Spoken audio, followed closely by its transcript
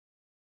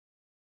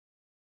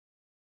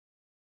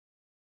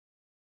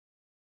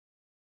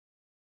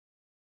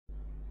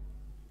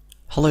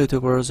Hello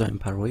YouTubers, I'm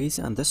Parvez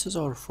and this is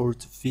our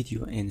fourth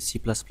video in C++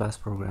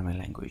 programming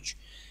language.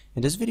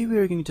 In this video we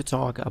are going to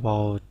talk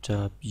about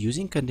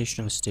using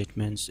conditional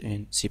statements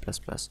in C++.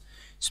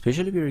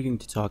 Especially we are going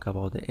to talk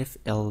about the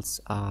if-else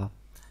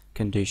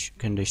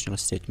conditional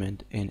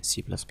statement in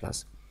C++.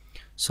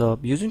 So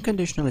using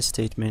conditional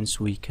statements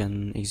we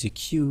can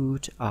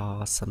execute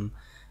some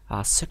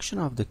section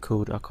of the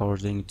code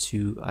according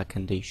to a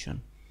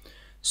condition.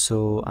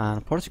 So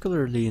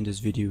particularly in this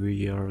video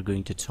we are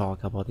going to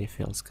talk about the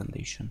if-else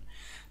condition.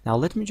 Now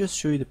let me just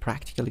show you the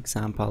practical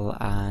example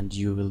and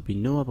you will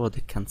know about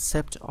the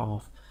concept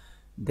of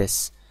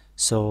this.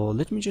 So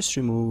let me just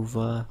remove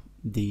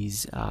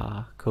these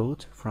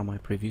code from my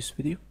previous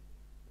video.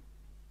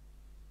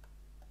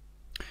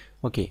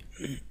 Okay,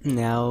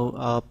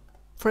 now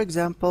for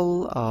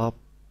example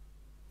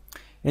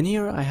in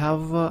here I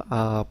have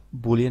a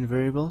boolean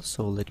variable,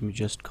 so let me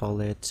just call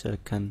it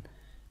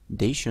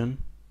condition.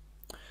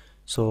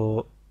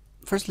 So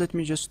first let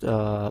me just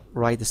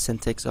write the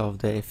syntax of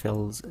the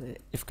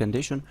if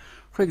condition.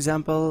 For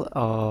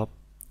example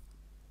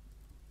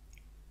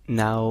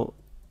now,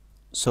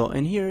 so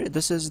in here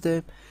this is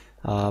the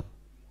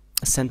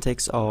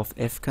syntax of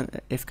if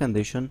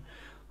condition.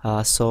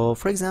 So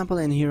for example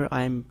in here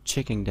I'm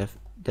checking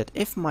that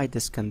if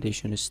this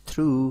condition is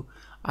true,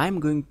 I'm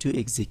going to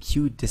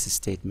execute this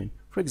statement.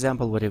 For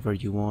example, whatever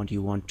you want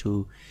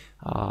to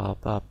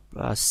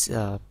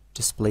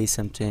display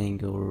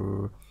something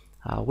or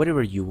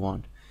whatever you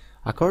want.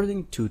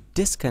 According to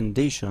this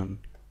condition,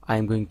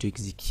 I'm going to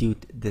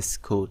execute this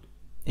code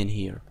in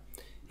here.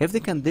 If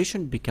the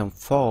condition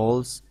becomes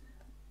false,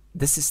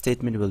 this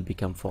statement will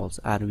become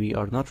false and we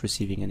are not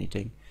receiving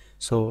anything.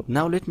 So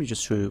now let me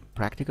just show you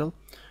practical.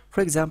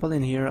 For example,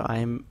 in here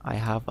I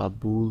have a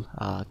bool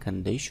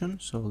condition.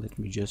 So let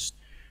me just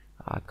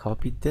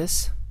copy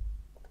this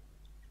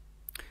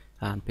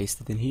and paste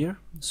it in here.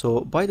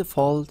 So by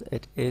default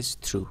it is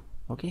true.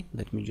 Okay,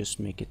 let me just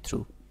make it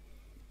true.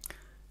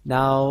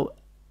 Now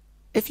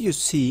if you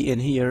see in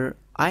here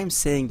I'm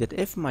saying that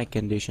if my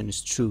condition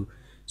is true,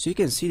 so you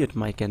can see that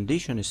my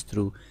condition is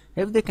true.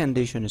 If the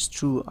condition is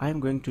true, I'm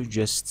going to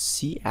just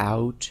see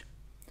out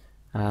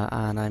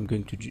and I'm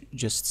going to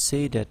just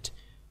say that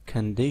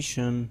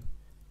condition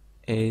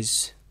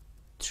is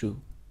true,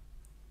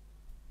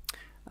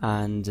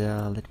 and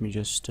let me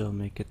just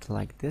make it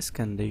like this: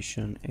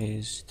 condition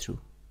is true,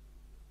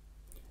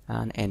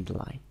 and end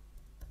line.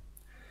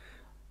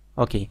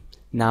 Okay,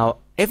 now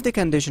if the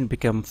condition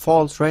become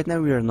false, right now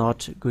we are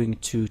not going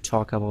to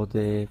talk about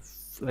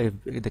if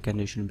the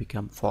condition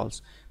become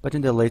false, but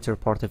in the later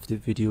part of the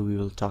video we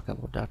will talk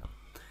about that.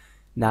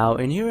 Now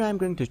in here I'm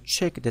going to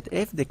check that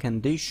if the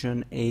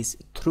condition is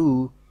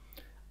true,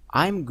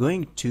 I'm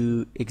going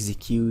to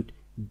execute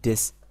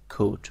this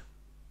code.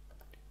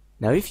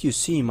 Now if you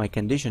see my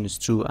condition is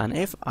true, and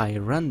if I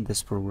run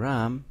this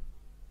program,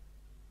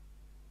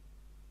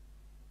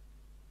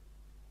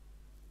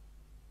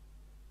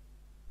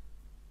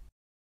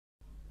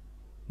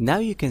 now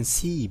you can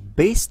see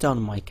based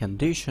on my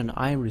condition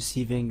I am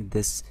receiving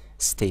this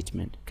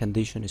statement,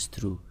 condition is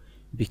true,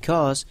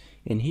 because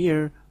in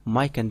here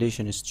my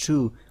condition is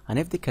true, and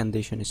if the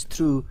condition is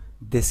true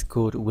this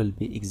code will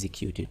be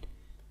executed.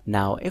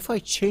 Now if I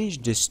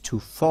change this to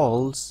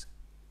false,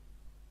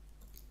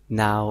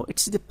 now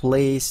it's the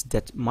place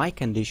that my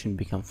condition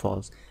become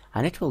false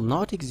and it will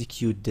not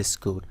execute this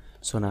code.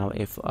 So now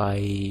if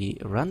I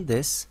run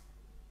this,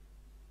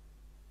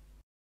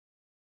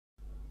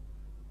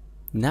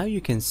 now you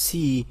can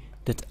see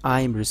that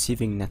I'm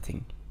receiving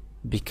nothing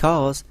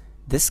because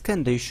this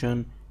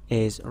condition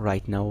is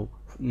right now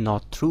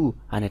not true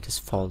and it is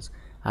false,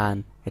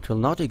 and it will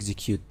not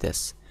execute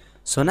this.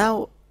 So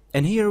now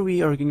in here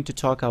we are going to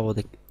talk about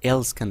the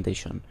else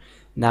condition.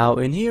 Now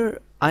in here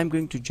I'm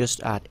going to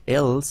just add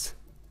else,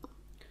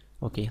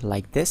 okay,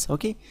 like this.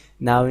 Okay,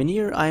 now in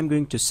here I'm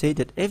going to say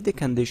that if the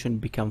condition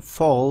become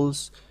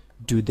false,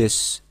 do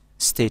this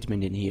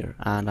statement in here,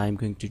 and I'm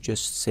going to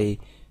just say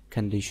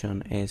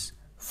condition is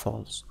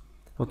false.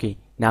 Okay,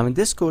 now in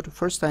this code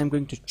first I'm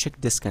going to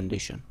check this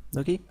condition.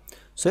 Okay,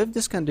 so if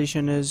this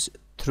condition is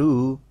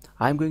true,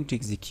 I'm going to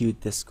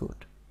execute this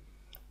code.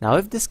 Now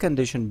if this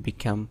condition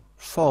become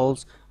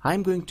false,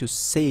 I'm going to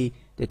say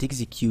that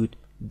execute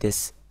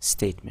this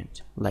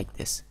statement like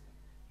this.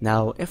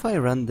 Now if I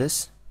run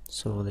this,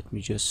 so let me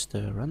just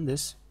run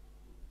this.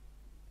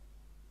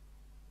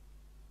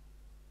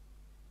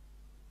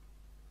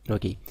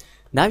 Okay,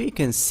 now you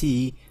can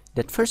see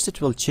that first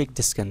it will check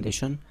this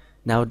condition.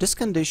 Now this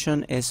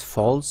condition is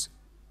false.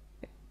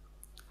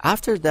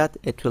 After that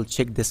it will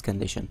check this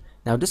condition.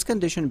 Now this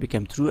condition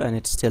became true and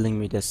it's telling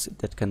me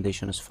that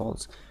condition is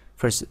false.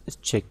 First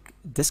check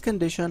this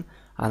condition,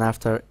 and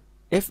after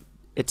if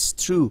it's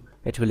true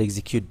it will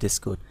execute this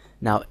code.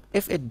 Now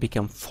if it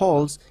become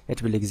false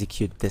it will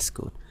execute this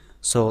code.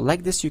 So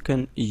like this you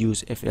can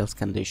use if-else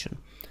condition.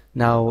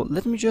 Now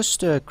let me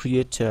just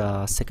create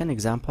a second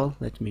example.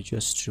 Let me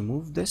just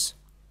remove this.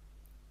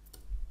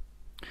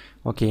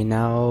 Okay,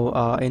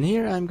 now in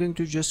here I'm going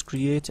to just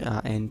create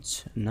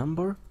int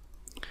number,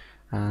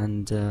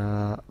 and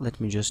let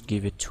me just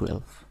give it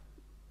 12.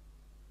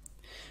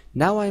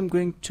 Now I'm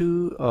going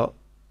to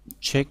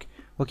check.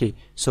 Okay,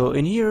 so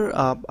in here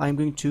I'm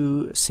going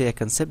to say a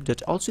concept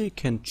that also you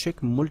can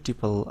check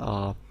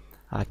multiple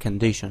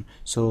condition.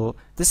 So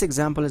this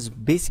example is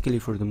basically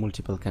for the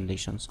multiple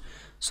conditions.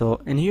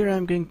 So in here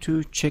I'm going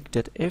to check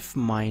that if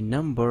my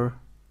number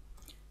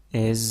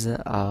is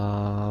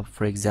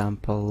for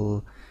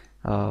example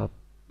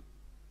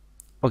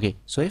okay,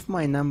 so if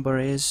my number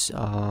is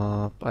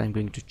I'm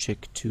going to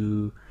check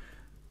to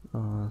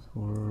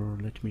or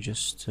let me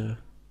just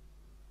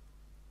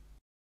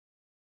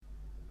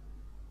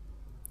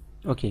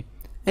okay,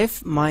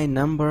 if my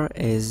number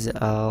is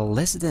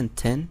less than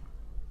 10,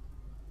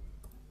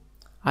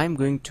 I'm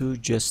going to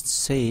just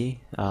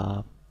say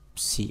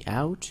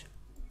cout,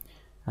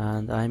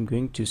 and I'm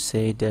going to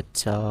say that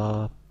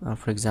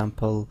for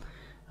example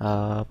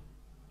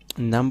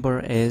number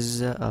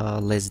is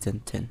less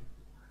than 10.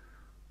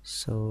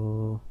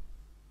 So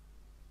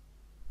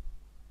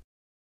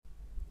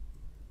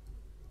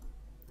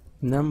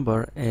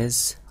number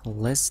is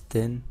less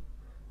than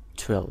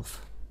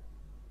 12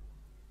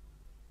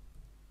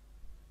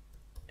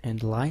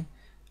 end line,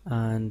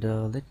 and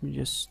let me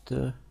just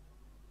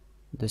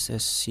this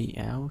is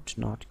cout,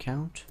 not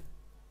count.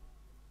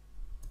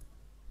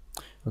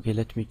 Okay,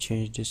 let me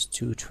change this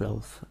to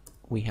 12.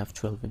 We have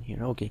 12 in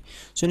here. Okay,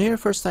 so in here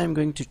first I'm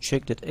going to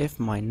check that if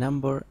my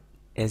number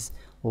is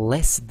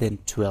less than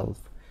 12,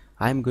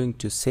 I'm going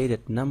to say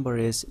that number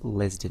is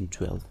less than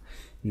 12.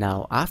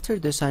 Now after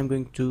this I'm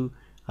going to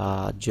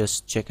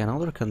just check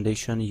another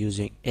condition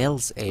using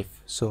else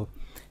if. So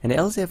in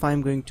else if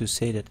I'm going to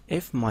say that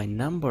if my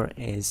number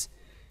is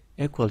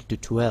equal to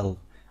 12,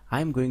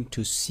 I'm going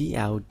to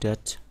cout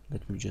that,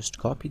 let me just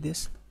copy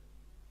this,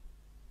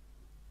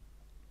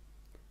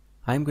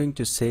 I'm going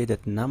to say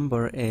that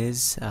number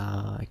is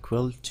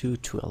equal to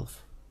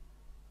 12.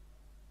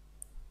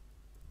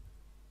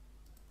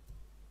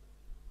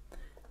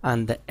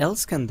 And the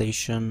else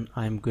condition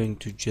I'm going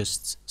to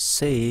just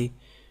say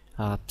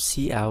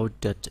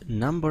cout that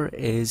number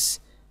is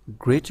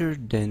greater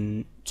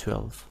than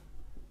 12.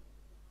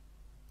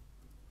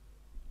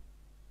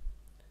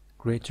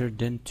 Greater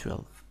than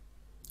 12.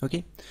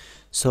 Okay,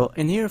 so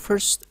in here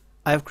first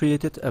I've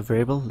created a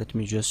variable. Let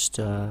me just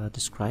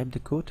describe the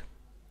code.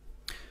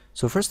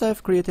 So first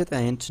I've created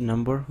an int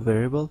number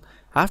variable.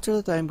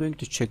 After that I'm going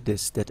to check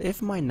this, that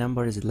if my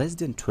number is less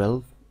than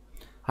 12,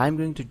 I'm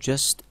going to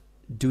just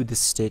do this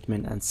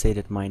statement and say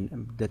that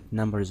that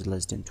number is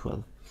less than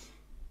 12.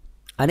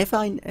 And if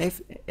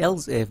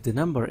else if the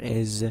number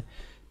is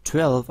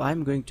 12,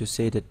 I'm going to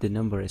say that the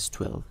number is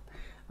 12.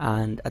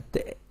 And at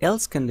the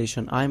else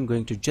condition I'm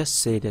going to just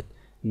say that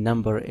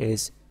number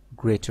is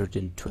greater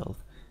than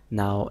 12.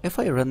 Now if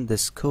I run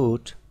this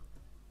code,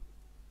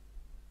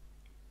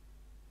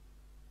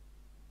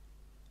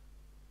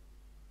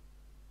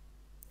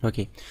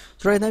 okay,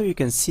 so right now you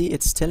can see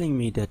it's telling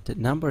me that the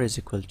number is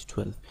equal to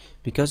 12,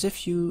 because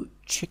if you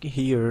check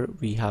here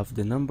we have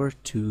the number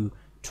to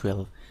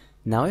 12.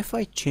 Now if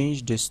I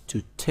change this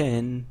to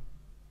 10,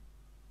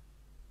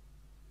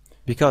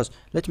 because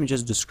let me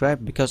just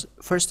describe, because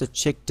first I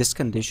check this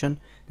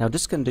condition, now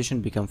this condition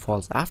become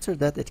false, after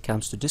that it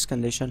comes to this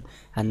condition,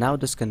 and now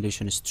this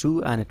condition is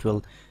true, and it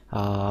will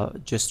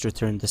just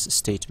return this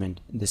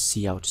statement, this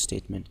cout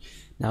statement.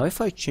 Now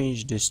if I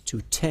change this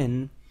to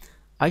 10,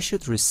 I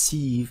should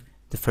receive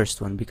the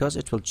first one, because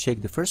it will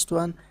check the first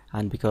one,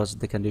 and because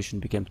the condition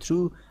became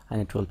true,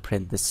 and it will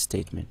print this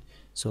statement.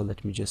 So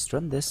let me just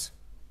run this.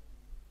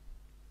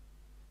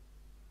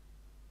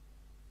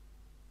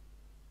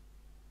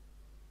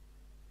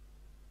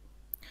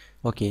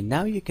 Okay,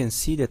 now you can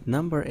see that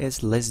number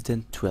is less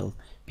than 12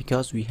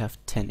 because we have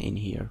 10 in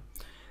here.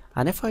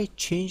 And if I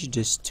change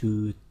this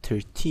to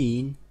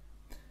 13,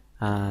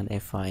 and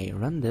if I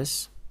run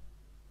this,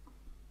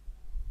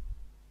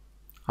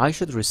 I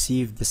should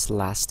receive this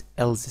last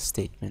else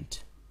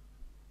statement.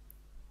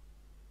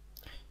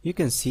 You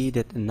can see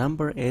that the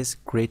number is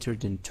greater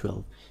than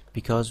 12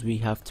 because we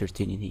have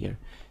 13 in here.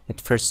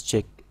 It first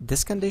check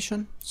this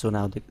condition, so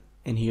now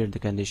in here the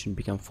condition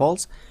become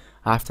false.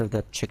 After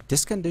that, check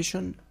this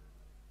condition,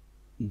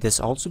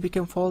 this also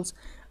become false,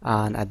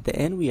 and at the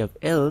end we have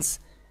else,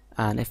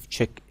 and if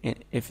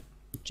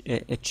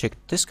it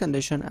checked this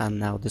condition, and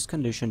now this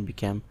condition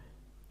became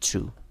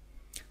true.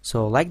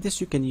 So like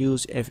this you can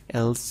use if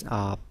else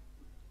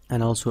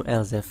and also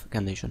else if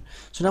condition.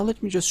 So now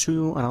let me just show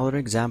you another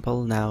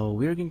example. Now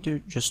we're going to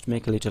just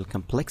make a little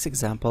complex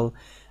example,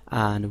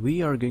 and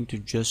we are going to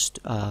just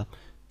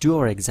do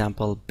our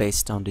example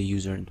based on the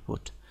user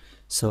input.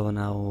 So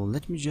now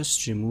let me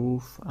just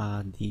remove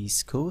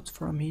these codes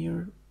from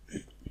here.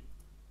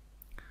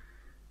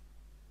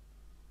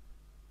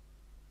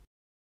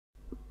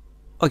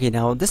 Okay,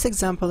 now this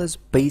example is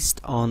based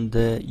on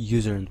the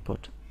user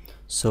input.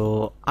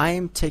 So I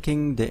am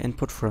taking the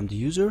input from the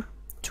user,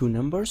 2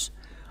 numbers,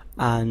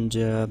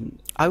 and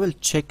I will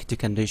check the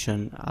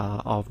condition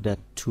of that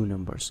 2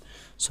 numbers.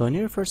 So in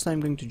here first I'm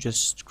going to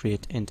just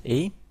create int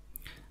a,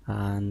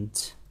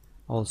 and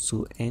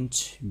also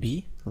int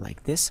b,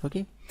 like this.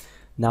 Okay,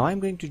 now I'm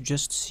going to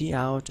just see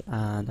out,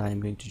 and I'm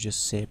going to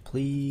just say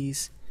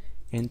please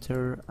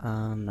enter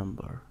a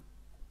number,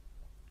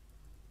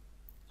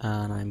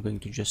 and I'm going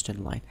to just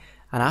inline,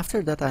 and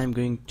after that I'm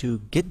going to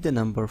get the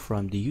number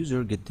from the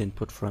user, get the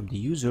input from the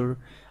user,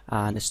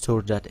 and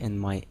store that in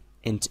my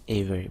int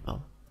a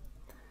variable.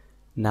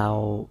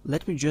 Now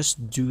let me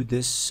just do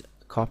this,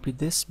 copy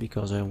this,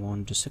 because I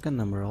want the second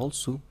number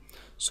also.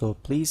 So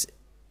please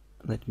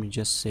let me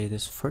just say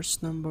this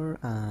first number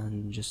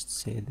and just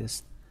say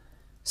this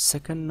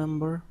second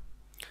number,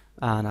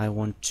 and I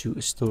want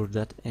to store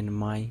that in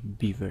my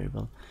b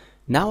variable.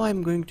 Now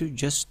I'm going to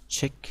just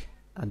check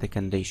the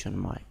condition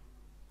my.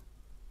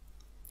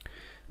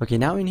 Okay,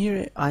 now in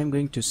here I'm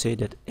going to say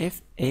that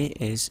if a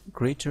is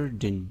greater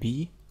than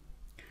b,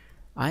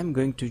 I'm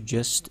going to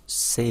just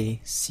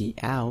say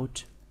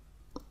cout,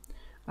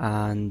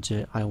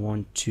 and I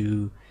want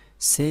to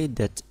say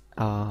that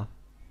a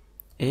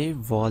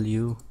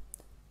value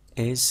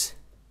is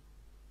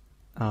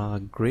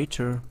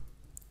greater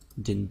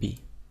than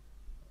b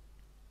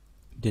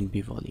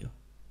value,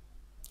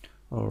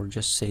 or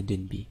just say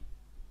than b,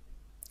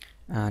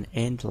 and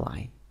end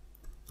line.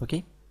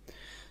 Okay,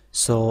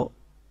 so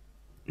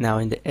now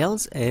in the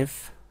else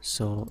if,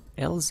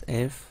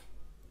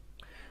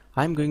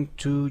 I'm going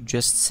to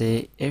just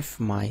say if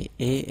my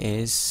a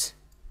is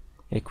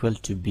equal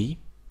to b.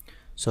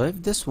 So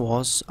if this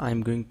was,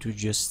 I'm going to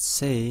just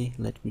say,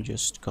 let me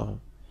just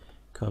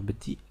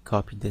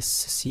copy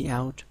this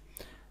cout,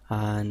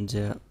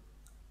 and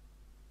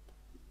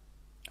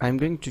I'm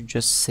going to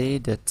just say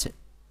that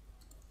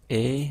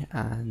a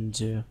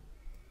and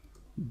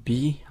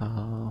b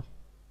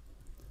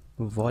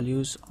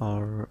values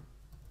are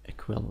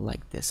equal,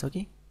 like this.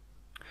 Okay,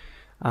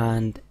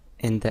 and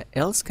in the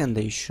else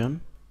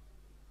condition,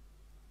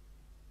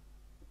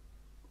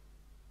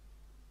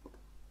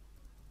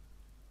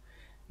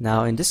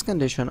 now in this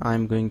condition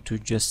I'm going to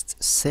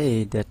just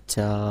say that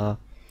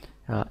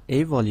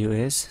a value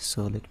is,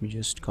 so let me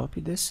just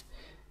copy this,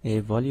 a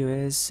value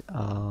is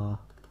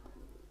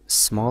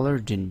smaller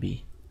than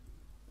b.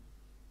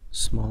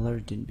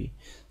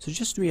 So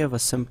just we have a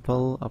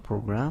simple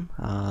program.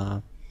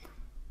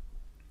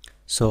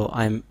 So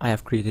I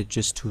have created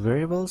just two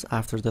variables.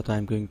 After that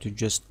I'm going to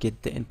just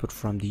get the input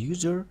from the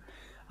user,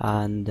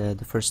 and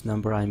the first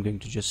number I'm going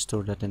to just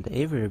store that in the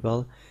a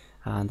variable,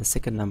 and the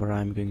second number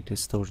I'm going to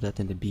store that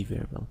in the b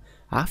variable.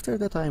 After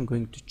that I'm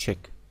going to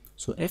check.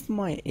 So if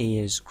my a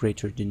is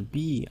greater than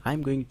b,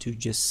 I'm going to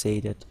just say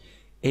that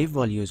a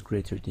value is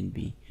greater than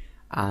b,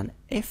 and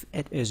if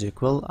it is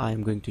equal,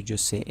 I'm going to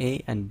just say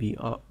a and b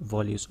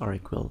values are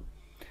equal,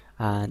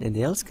 and in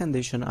the else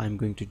condition I'm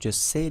going to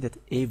just say that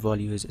a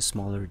value is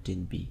smaller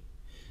than b.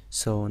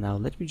 So now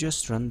let me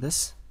just run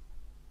this.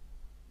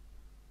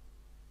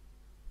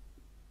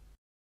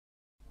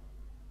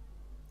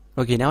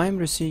 Okay, now I'm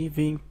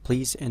receiving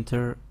please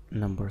enter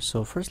number.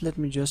 So first let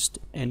me just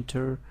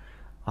enter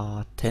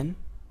 10.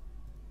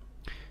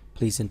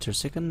 Please enter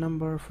second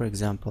number, for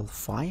example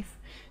 5.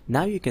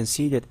 Now you can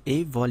see that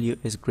a value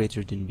is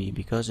greater than b,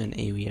 because in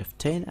a we have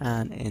 10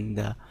 and in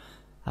the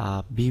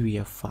b we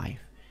have 5.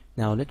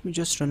 Now let me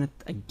just run it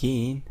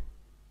again.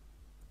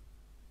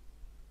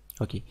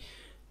 Okay,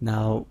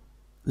 now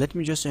let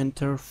me just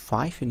enter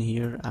 5 in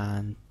here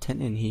and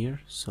 10 in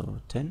here,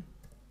 so 10,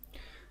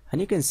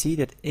 and you can see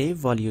that a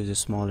value is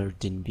smaller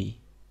than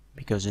b,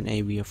 because in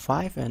a we have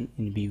 5 and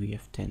in b we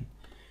have 10.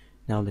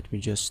 Now let me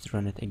just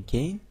run it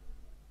again,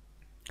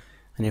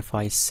 and if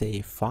I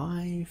say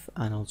 5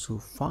 and also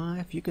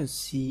 5, you can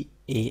see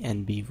a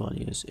and b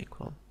values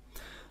equal.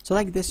 So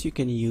like this you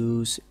can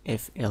use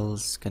if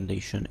else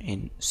condition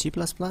in C++.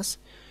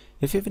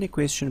 If you have any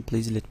question,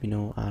 please let me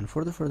know, and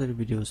for the further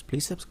videos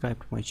please subscribe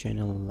to my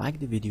channel, like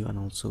the video, and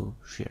also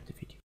share the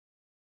video.